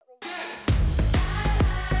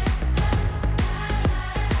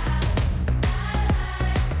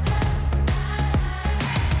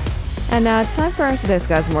And now it's time for us to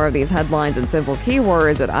discuss more of these headlines and simple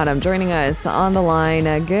keywords with Adam joining us on the line.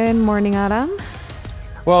 Good morning, Adam.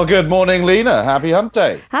 Well, good morning, Lena. Happy Hump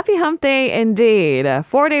Day. Happy Hump Day indeed. A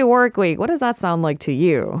 4-day work week. What does that sound like to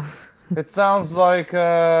you? It sounds like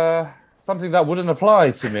something that wouldn't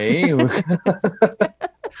apply to me.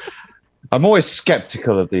 I'm always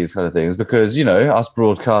skeptical of these kind of things because, us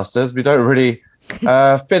broadcasters, we don't really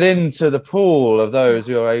fit into the pool of those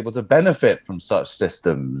who are able to benefit from such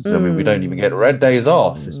systems. I mean, we don't even get red days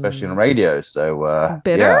off, especially on radio. So,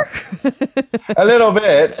 Bitter? Yeah. A little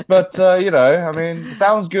bit, but, it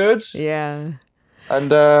sounds good. Yeah.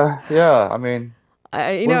 And, I mean,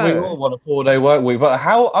 we all want a 4-day work week, but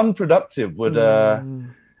how unproductive would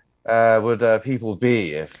people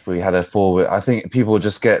be if we had a 4-week? I think people would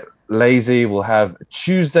just get lazy. We'll have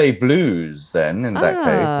Tuesday blues then in that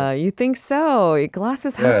case. You think so? Your glass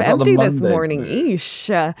is half empty this morning. Eesh.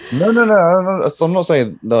 No. So I'm not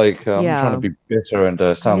saying like I'm trying to be bitter and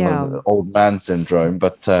sound like old man syndrome,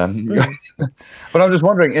 but but I'm just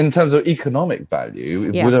wondering, in terms of economic value,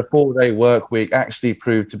 would a 4-day work week actually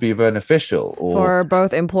prove to be beneficial for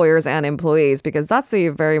both employers and employees? Because that's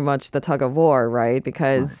very much the tug of war, right?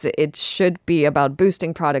 Because it should be about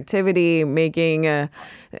boosting productivity, making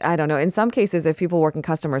I don't know. In some cases, if people work in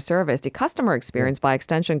customer service, the customer experience by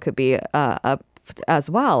extension could be up as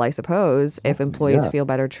well, I suppose, if employees feel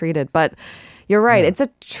better treated. But you're right. It's a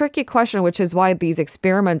tricky question, which is why these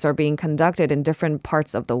experiments are being conducted in different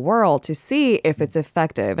parts of the world to see if it's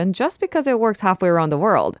effective. And just because it works halfway around the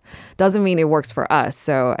world doesn't mean it works for us.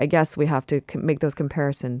 So I guess we have to make those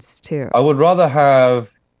comparisons too. I would rather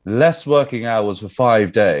have less working hours for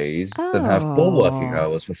 5 days than have full working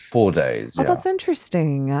hours for 4 days. Oh, that's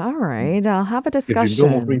interesting. All right. I'll have a discussion.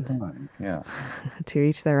 More free time. Yeah. To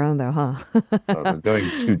each their own, though, huh? We're going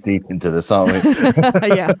too deep into this, aren't we?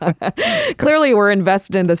 Yeah. Clearly, we're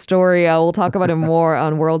invested in the story. We'll talk about it more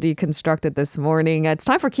on World Deconstructed this morning. It's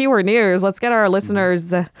time for Keyword News. Let's get our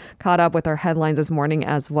listeners caught up with our headlines this morning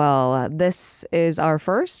as well. This is our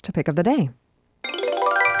first pick of the day.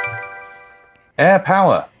 Air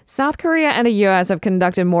power. South Korea and the U.S. have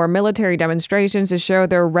conducted more military demonstrations to show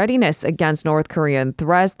their readiness against North Korean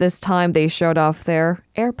threats. This time, they showed off their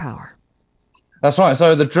air power. That's right.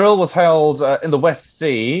 So the drill was held in the West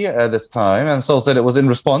Sea this time, and Seoul said it was in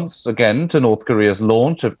response, again, to North Korea's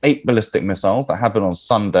launch of 8 ballistic missiles that happened on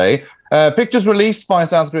Sunday. Pictures released by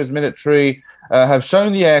South Korea's military have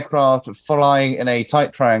shown the aircraft flying in a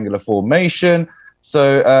tight triangular formation.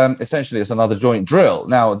 So essentially, it's another joint drill.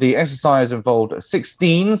 Now, the exercise involved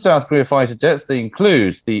 16 South Korea fighter jets. They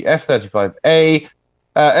include the F-35A,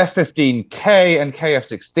 F-15K, and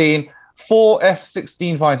KF-16. 4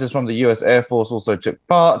 F-16 fighters from the U.S. Air Force also took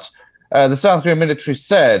part. The South Korean military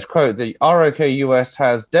said, quote, the ROK-US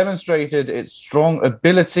has demonstrated its strong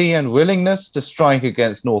ability and willingness to strike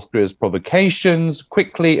against North Korea's provocations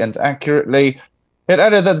quickly and accurately. It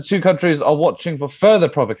added that the two countries are watching for further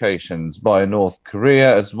provocations by North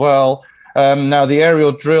Korea as well. Now, the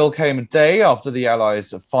aerial drill came a day after the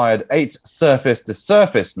Allies fired 8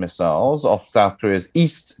 surface-to-surface missiles off South Korea's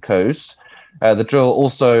east coast. The drill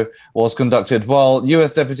also was conducted while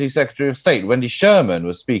U.S. Deputy Secretary of State Wendy Sherman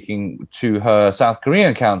was speaking to her South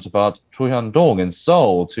Korean counterpart Choi Hyun-dong in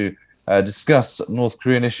Seoul to discuss North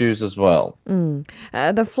Korean issues as well.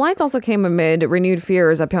 The flights also came amid renewed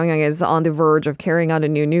fears that Pyongyang is on the verge of carrying out a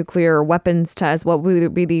new nuclear weapons test, what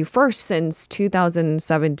would be the first since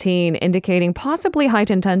 2017, indicating possibly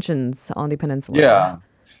heightened tensions on the peninsula.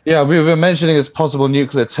 Yeah, we've been mentioning this possible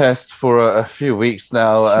nuclear test for a few weeks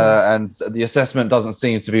now, and the assessment doesn't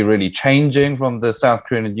seem to be really changing from the South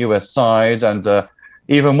Korean and US side, and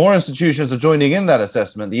even more institutions are joining in that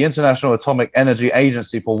assessment. The International Atomic Energy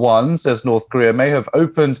Agency, for one, says North Korea may have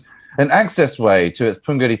opened an access way to its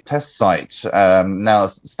Punggye test site. Now,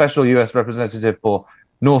 special U.S. representative for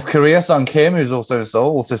North Korea, Sung Kim, who's also in Seoul,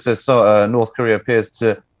 also says North Korea appears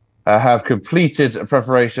to have completed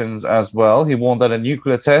preparations as well. He warned that a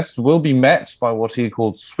nuclear test will be met by what he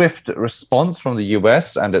called swift response from the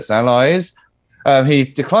U.S. and its allies. He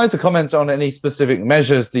declined to comment on any specific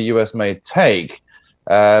measures the U.S. may take.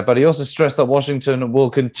 But he also stressed that Washington will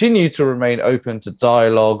continue to remain open to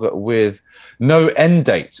dialogue with no end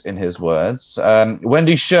date, in his words.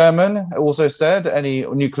 Wendy Sherman also said any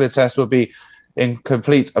nuclear test would be in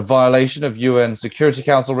complete violation of UN Security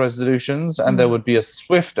Council resolutions, and there would be a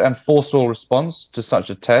swift and forceful response to such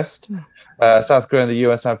a test. South Korea and the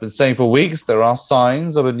US have been saying for weeks there are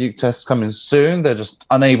signs of a nuke test coming soon. They're just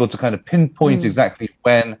unable to kind of pinpoint exactly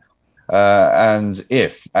when and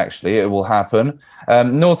if actually it will happen.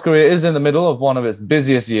 North Korea is in the middle of one of its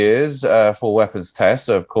busiest years for weapons tests.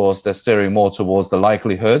 So, of course, they're steering more towards the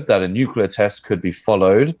likelihood that a nuclear test could be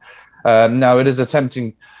followed. Now, it is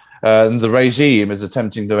attempting. The regime is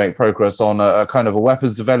attempting to make progress on a kind of a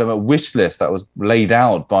weapons development wish list that was laid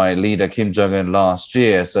out by leader Kim Jong-un last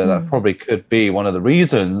year. So that probably could be one of the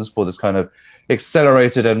reasons for this kind of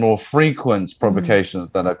accelerated and more frequent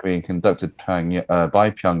provocations that are being conducted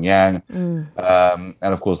by Pyongyang. And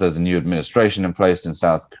of course, there's a new administration in place in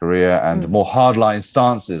South Korea and more hardline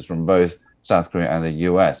stances from both South Korea and the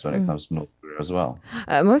US when it comes to North Korea as well.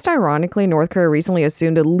 Most ironically, North Korea recently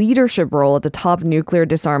assumed a leadership role at the top nuclear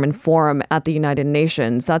disarmament forum at the United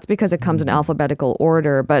Nations. That's because it comes in alphabetical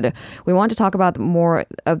order. But we want to talk about more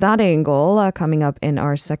of that angle coming up in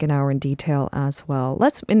our second hour in detail as well.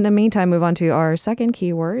 Let's, in the meantime, move on to our second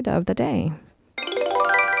keyword of the day.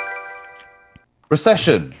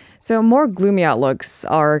 Recession. So more gloomy outlooks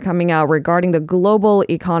are coming out regarding the global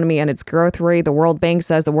economy and its growth rate. The World Bank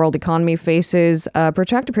says the world economy faces a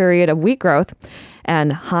protracted period of weak growth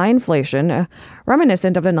and high inflation,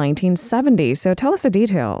 reminiscent of the 1970s. So tell us the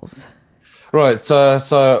details. Right.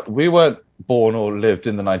 So we weren't born or lived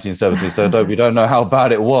in the 1970s, so we don't know how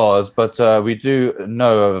bad it was. But we do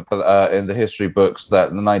know in the history books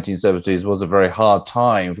that the 1970s was a very hard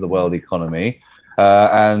time for the world economy.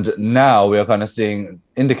 And now we are kind of seeing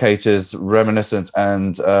indicators reminiscent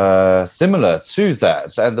and similar to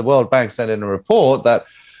that. And the World Bank said in a report that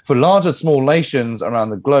for large and small nations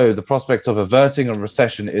around the globe, the prospect of averting a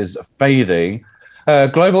recession is fading.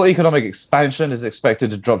 Global economic expansion is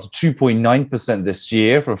expected to drop to 2.9% this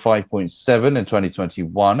year from 5.7% in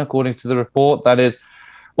 2021, according to the report. That is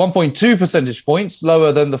 1.2 percentage points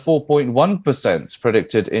lower than the 4.1%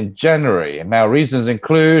 predicted in January. Now, reasons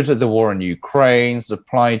include the war in Ukraine,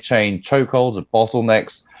 supply chain chokeholds and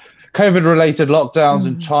bottlenecks, COVID-related lockdowns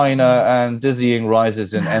in China, and dizzying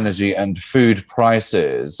rises in energy and food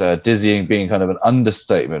prices. Dizzying being kind of an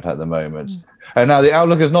understatement at the moment. And now the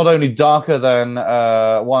outlook is not only darker than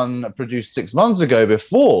one produced 6 months ago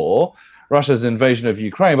before Russia's invasion of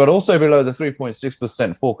Ukraine, but also below the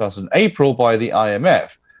 3.6% forecast in April by the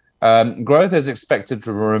IMF. Growth is expected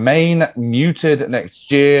to remain muted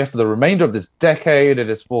next year. For the remainder of this decade, it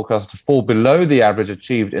is forecast to fall below the average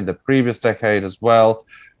achieved in the previous decade as well.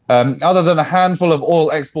 Other than a handful of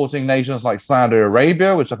oil exporting nations like Saudi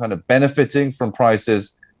Arabia, which are kind of benefiting from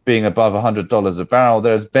prices being above $100 a barrel,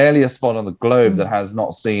 there's barely a spot on the globe that has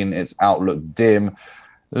not seen its outlook dim.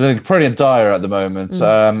 They're pretty dire at the moment.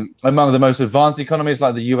 Among the most advanced economies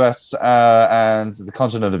like the US and the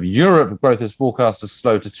continent of Europe, growth is forecast to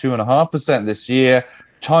slow to 2.5% this year.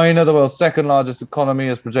 China, the world's second largest economy,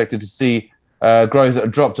 is projected to see growth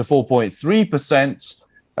drop to 4.3%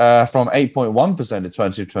 from 8.1% in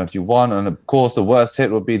 2021. And of course, the worst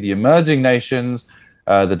hit will be the emerging nations,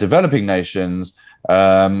 the developing nations.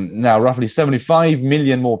 Now, roughly 75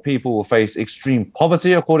 million more people will face extreme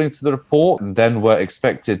poverty, according to the report, than were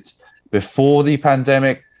expected before the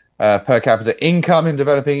pandemic. Per capita income in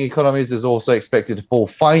developing economies is also expected to fall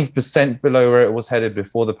 5% below where it was headed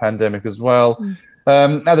before the pandemic as well.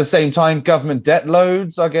 At the same time, government debt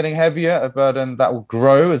loads are getting heavier, a burden that will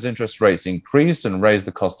grow as interest rates increase and raise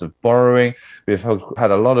the cost of borrowing. We've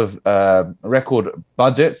had a lot of record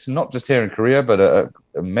budgets, not just here in Korea, but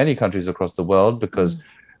many countries across the world, because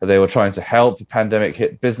they were trying to help pandemic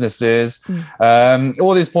hit businesses.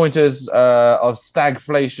 All these pointers of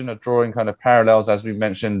stagflation are drawing kind of parallels, as we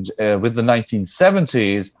mentioned, with the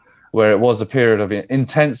 1970s, where it was a period of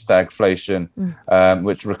intense stagflation,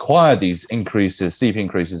 which required these steep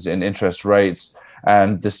increases in interest rates.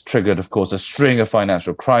 And this triggered, of course, a string of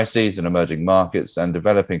financial crises in emerging markets and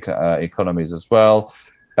developing economies as well.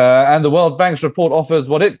 And the World Bank's report offers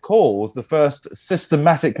what it calls the first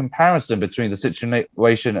systematic comparison between the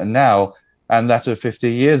situation now and that of 50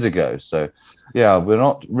 years ago. So, yeah, we're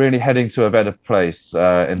not really heading to a better place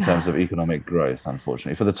in terms of economic growth,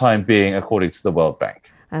 unfortunately, for the time being, according to the World Bank.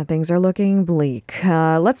 Things are looking bleak.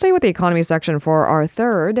 Let's stay with the economy section for our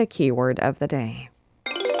third keyword of the day.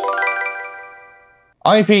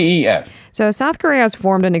 IPEF. So South Korea has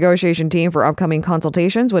formed a negotiation team for upcoming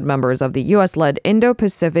consultations with members of the U.S.-led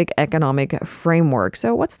Indo-Pacific Economic Framework.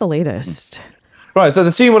 So what's the latest? Right, so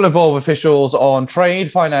the team will involve officials on trade,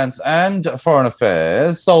 finance, and foreign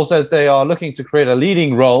affairs. Seoul says they are looking to create a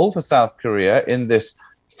leading role for South Korea in this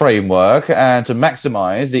framework and to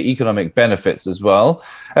maximize the economic benefits as well.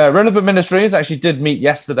 Relevant ministries actually did meet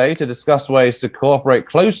yesterday to discuss ways to cooperate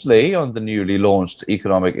closely on the newly launched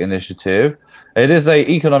economic initiative. It is a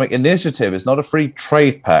economic initiative. It's not a free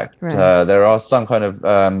trade pact. Right. There are some kind of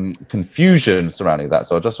confusion surrounding that.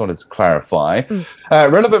 So I just wanted to clarify.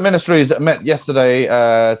 Relevant ministries met yesterday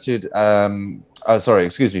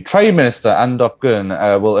Trade Minister An Dok-gun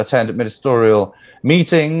will attend ministerial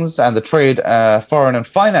meetings, and the Trade, Foreign and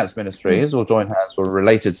Finance Ministries will join hands for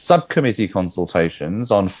related subcommittee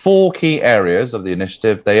consultations on 4 key areas of the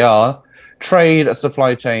initiative. They are trade,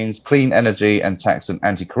 supply chains, clean energy, and tax and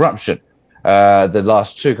anti-corruption. The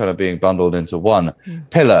last 2 kind of being bundled into one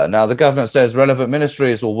pillar. Now, the government says relevant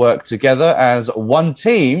ministries will work together as one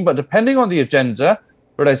team, but depending on the agenda,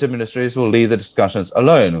 related ministries will lead the discussions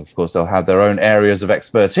alone. Of course, they'll have their own areas of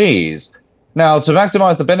expertise. Now, to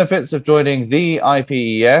maximize the benefits of joining the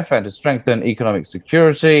IPEF and to strengthen economic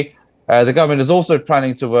security, the government is also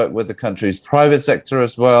planning to work with the country's private sector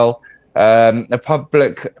as well. A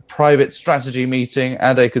public-private strategy meeting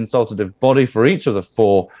and a consultative body for each of the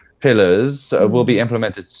 4 pillars will be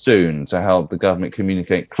implemented soon to help the government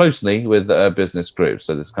communicate closely with business groups.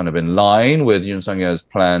 So this is kind of in line with Yoon Suk-yeol's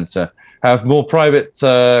plan to have more private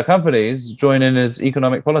companies join in his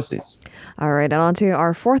economic policies. All right, and on to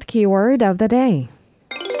our 4th keyword of the day.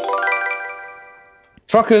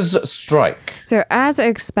 Truckers strike. So, as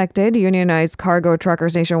expected, unionized cargo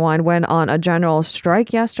truckers nationwide went on a general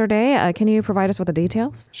strike yesterday. Can you provide us with the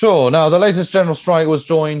details? Sure. Now, the latest general strike was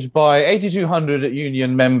joined by 8,200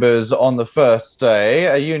 union members on the first day.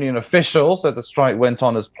 A union official said the strike went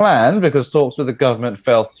on as planned because talks with the government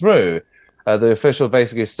fell through. The official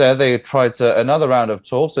basically said they tried another round of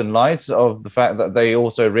talks in light of the fact that they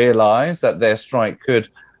also realized that their strike could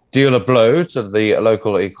deal a blow to the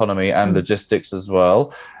local economy and logistics as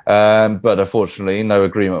well. But unfortunately, no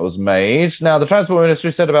agreement was made. Now, the Transport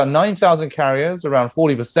Ministry said about 9,000 carriers, around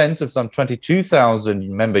 40% of some 22,000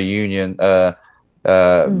 members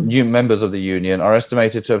of the union, are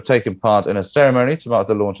estimated to have taken part in a ceremony to mark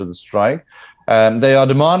the launch of the strike. They are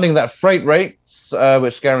demanding that freight rates,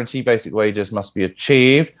 which guarantee basic wages, must be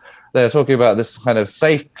achieved. They're talking about this kind of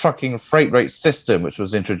safe trucking freight rate system, which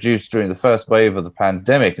was introduced during the first wave of the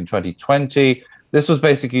pandemic in 2020. This was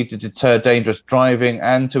basically to deter dangerous driving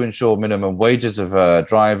and to ensure minimum wages of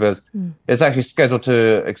drivers. It's actually scheduled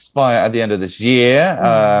to expire at the end of this year.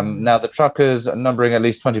 Now, the truckers, numbering at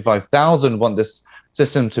least 25,000, want this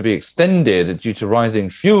system to be extended due to rising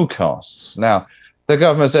fuel costs. Now, the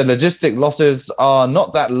government said logistic losses are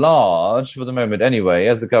not that large for the moment anyway,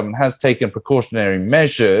 as the government has taken precautionary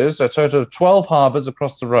measures. A total of 12 harbours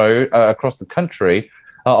across the country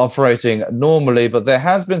are operating normally, but there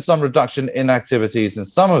has been some reduction in activities in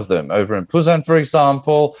some of them. Over in Busan, for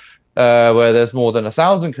example, where there's more than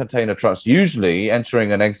 1,000 container trucks usually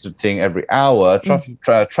entering and exiting every hour,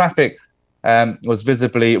 traffic was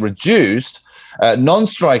visibly reduced.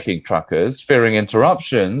 Non-striking truckers, fearing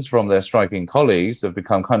interruptions from their striking colleagues, have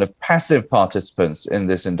become kind of passive participants in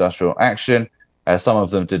this industrial action. Some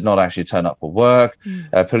of them did not actually turn up for work.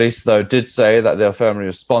 Police, though, did say that they'll firmly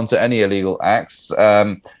respond to any illegal acts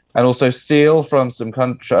and also steal from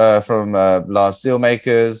large steel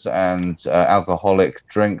makers and alcoholic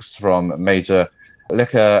drinks from major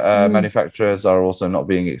liquor manufacturers are also not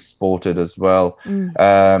being exported as well.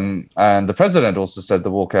 And the president also said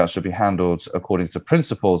the walkout should be handled according to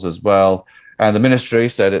principles as well. And the ministry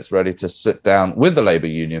said it's ready to sit down with the labor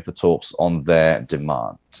union for talks on their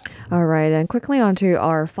demand. All right, and quickly on to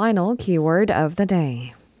our final keyword of the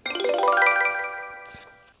day.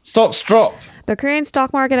 Stocks drop. The Korean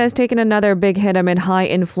stock market has taken another big hit amid high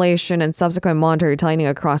inflation and subsequent monetary tightening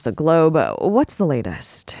across the globe. What's the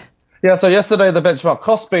latest? Yeah, so yesterday the benchmark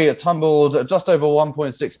Kospi tumbled just over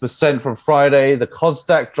 1.6% from Friday. The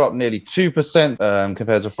Kosdaq dropped nearly 2%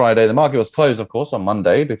 compared to Friday. The market was closed, of course, on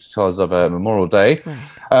Monday because of Memorial Day.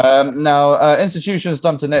 Now, institutions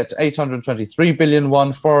dumped a net 823 billion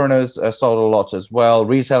won. Foreigners sold a lot as well.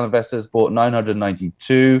 Retail investors bought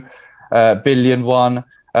 992 billion won.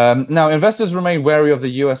 Now, investors remain wary of the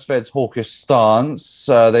US Fed's hawkish stance.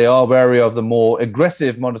 They are wary of the more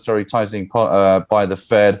aggressive monetary tightening by the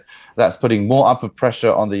Fed. That's putting more upward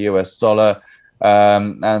pressure on the US dollar.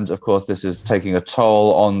 And of course, this is taking a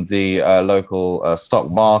toll on the local stock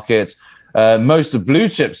market. Most of blue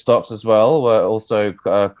chip stocks as well were also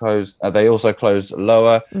closed. They also closed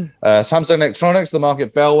lower. Samsung Electronics, the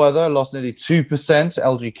market bellwether, lost nearly 2%.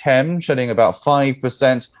 LG Chem shedding about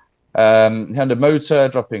 5%. Hyundai Motor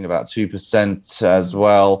dropping about 2% as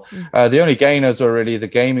well. The only gainers were really the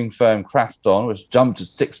gaming firm Krafton, which jumped to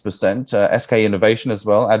 6%. SK Innovation as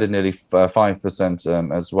well added nearly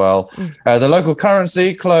 5% as well. The local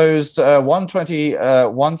currency closed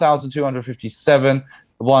 1,257,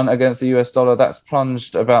 won against the US dollar. That's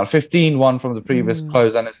plunged about 15 won from the previous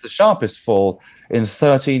close, and it's the sharpest fall in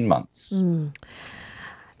 13 months.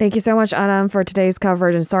 Thank you so much, Adam, for today's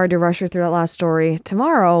coverage, and sorry to rush you through that last story.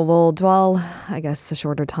 Tomorrow, we'll dwell, I guess, a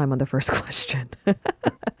shorter time on the first question.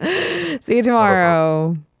 See you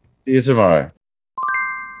tomorrow. See you tomorrow.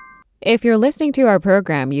 If you're listening to our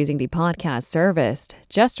program using the podcast service,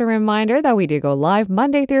 just a reminder that we do go live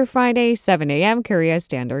Monday through Friday, 7 a.m. Korea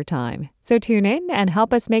Standard Time. So tune in and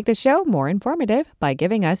help us make the show more informative by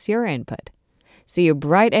giving us your input. See you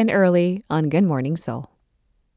bright and early on Good Morning Seoul.